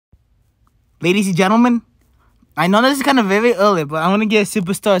Ladies and gentlemen, I know this is kind of very early, but I want to give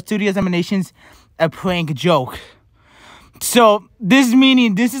Superstar Studio Examinations a prank joke. So, this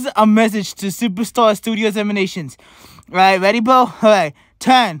is a message to Superstar Studio Examinations. Alright, ready, bro? Alright,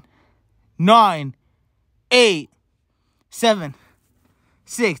 10, 9, 8, 7,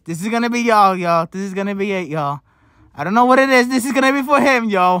 6. This is gonna be y'all. This is gonna be it, y'all. I don't know what it is. This is gonna be for him,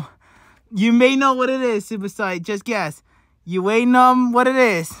 yo. You may know what it is, Superstar. Just guess. You ain't know what it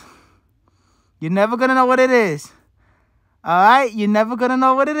is. You're never gonna know what it is. Alright? You're never gonna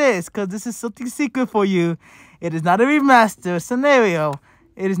know what it is, because this is something secret for you. It is not a remaster scenario.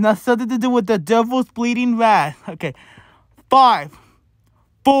 It is not something to do with the Devil's Bleeding Wrath. Okay. 5,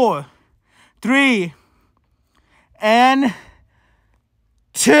 4, 3, and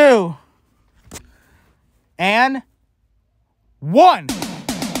 2, and 1.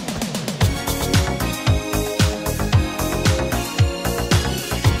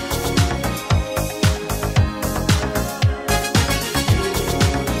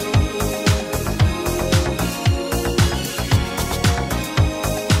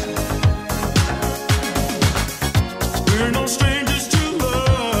 We're no strangers to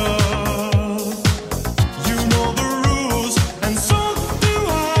love. You know the rules, and so do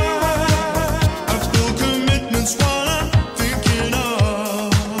I. I feel commitment's what I'm thinking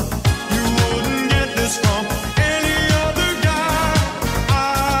of. You wouldn't get this from any other guy.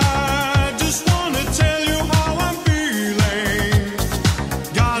 I just wanna tell you how I'm feeling.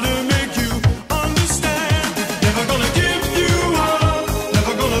 Gotta make you understand. Never gonna give you up.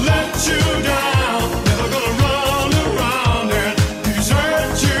 Never gonna let you down. Never gonna run around and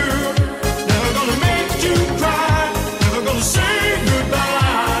desert you. Never gonna make you cry. Never gonna say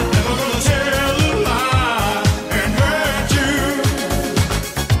goodbye. Never gonna tell a lie and hurt you.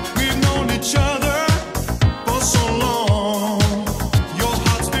 We've known each other for so long. Your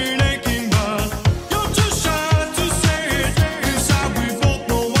heart's been aching, but you're too shy to say it. Inside we both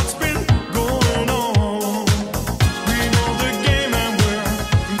know what's been going on. We know the game and we're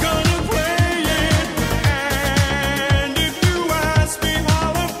gonna play it. And if you ask me how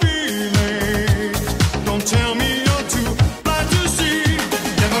I'm feeling, don't tell me you're too blind to see.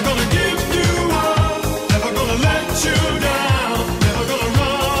 Never gonna give you up. Never gonna let you down. Never gonna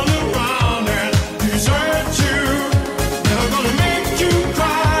run around and desert you. Never gonna make you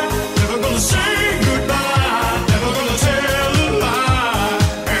cry. Never gonna say goodbye. Never gonna tell a lie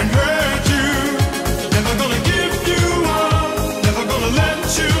and hurt you. Never gonna give you up. Never gonna let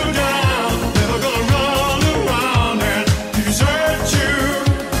you down. Never gonna run around and desert you.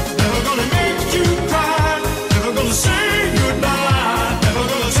 Never gonna make you cry. Never gonna say goodbye. Never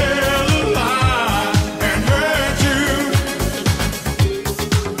gonna tell a lie and hurt you.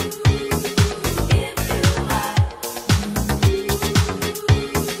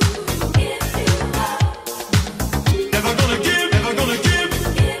 Never gonna give, never gonna give.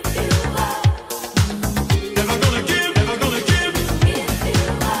 Never gonna give, never gonna give.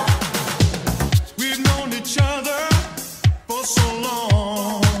 We've known each other for so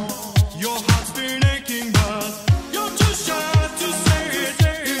long. Your heart's been aching, but you're too shy to say it.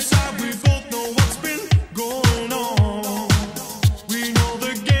 Inside we both know what's been going on. We know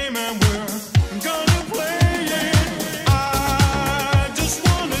the game and we're gonna play it. I just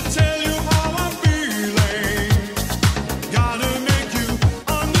wanna tell you how I'm feeling. Gotta make you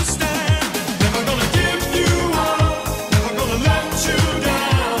understand. Never gonna give you up. Never gonna let you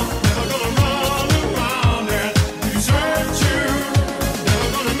down. Never gonna run around and desert you. Never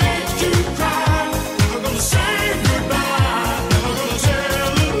gonna make you cry. Never gonna say goodbye. Never gonna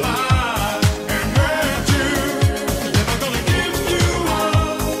tell a lie and hurt you. Never gonna give you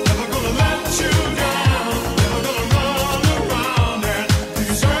up. Never gonna let you down. Never gonna run around and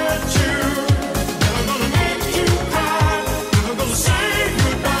desert you. Never gonna make you cry. Never gonna say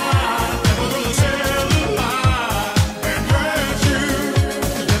goodbye. Never gonna tell a lie and hurt you.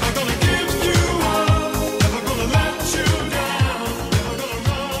 Never gonna give you up. Never gonna let you down. Never gonna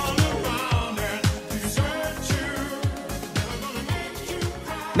run around and desert you. Never gonna make you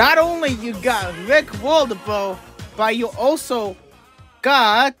cry. Not only you got Rick Waldebro, but you also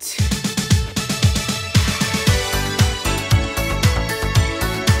got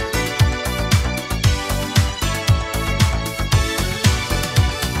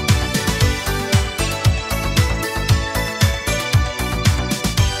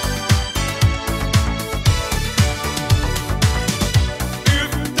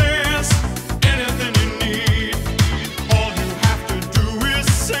If there's anything you need, all you have to do is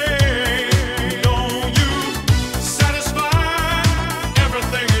say, don't you satisfy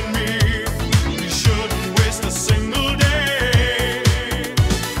everything in me?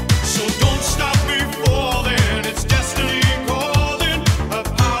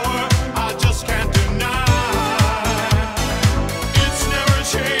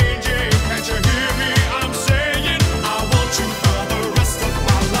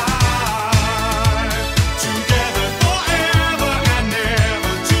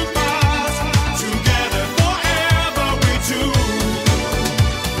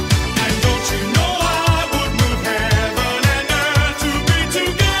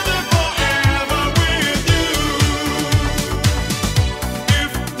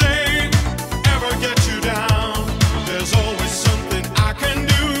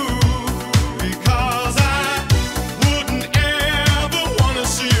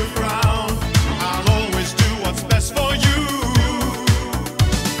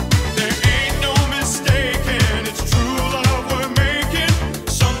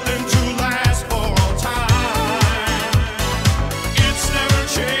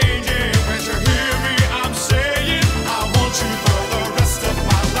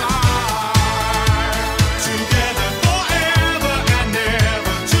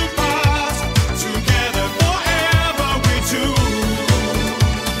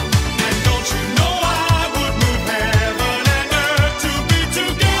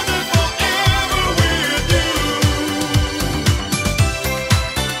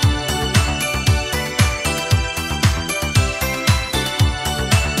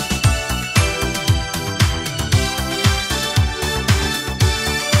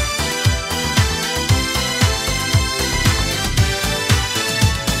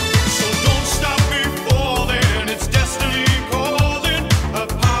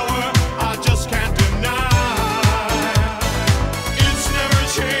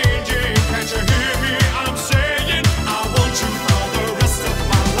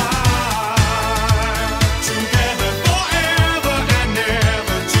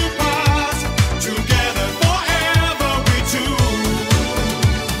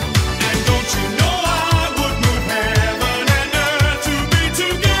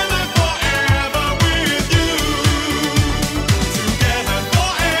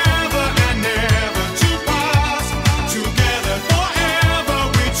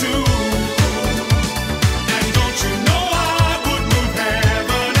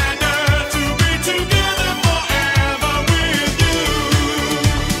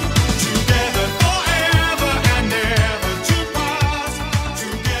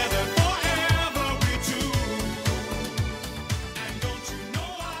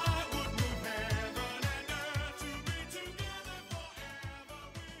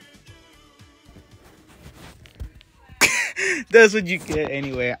 That's what you get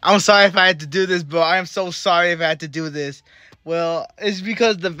anyway. I'm sorry if I had to do this, bro. I am so sorry if I had to do this. Well, it's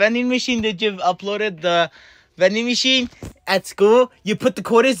because the vending machine that you've uploaded, the vending machine at school, you put the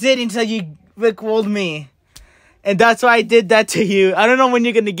quarters in until you rickrolled me. And that's why I did that to you. I don't know when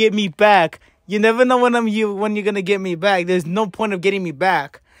you're going to get me back. You never know when you're going to get me back. There's no point of getting me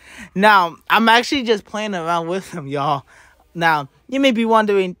back. Now, I'm actually just playing around with them, y'all. Now, you may be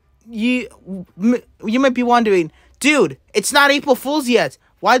wondering, you might be wondering, dude, it's not April Fool's yet.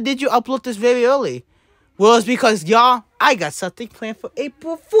 Why did you upload this very early? Well, it's because, y'all, I got something planned for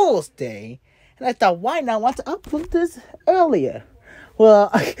April Fool's Day. And I thought, why not want to upload this earlier?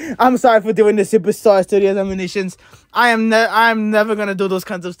 Well, I'm sorry for doing the Superstar Studios Ammunitions. I'm never going to do those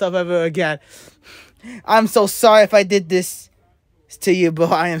kinds of stuff ever again. I'm so sorry if I did this to you, bro.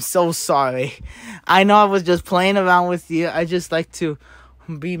 I am so sorry. I know I was just playing around with you. I just like to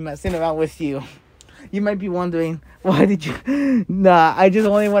be messing around with you. You might be wondering, why did you... Nah, I just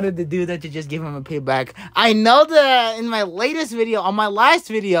only wanted to do that to just give him a payback. I know that in my latest video, on my last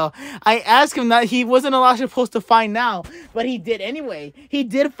video, I asked him that he wasn't supposed to find out, but he did anyway. He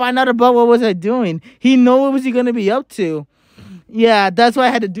did find out about what was I doing. He knew what was he going to be up to. Yeah, that's why I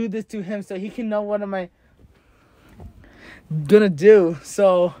had to do this to him, so he can know what am I gonna do.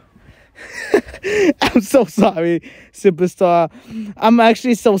 So... I'm so sorry, Superstar. I'm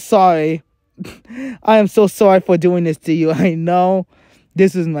actually so sorry. I am so sorry for doing this to you. I know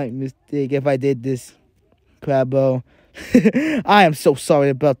this is my mistake if I did this, Crabbo. I am so sorry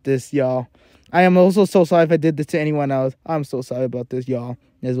about this, y'all. I am also so sorry if I did this to anyone else. I'm so sorry about this, y'all,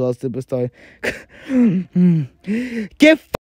 as well as Superstar. Get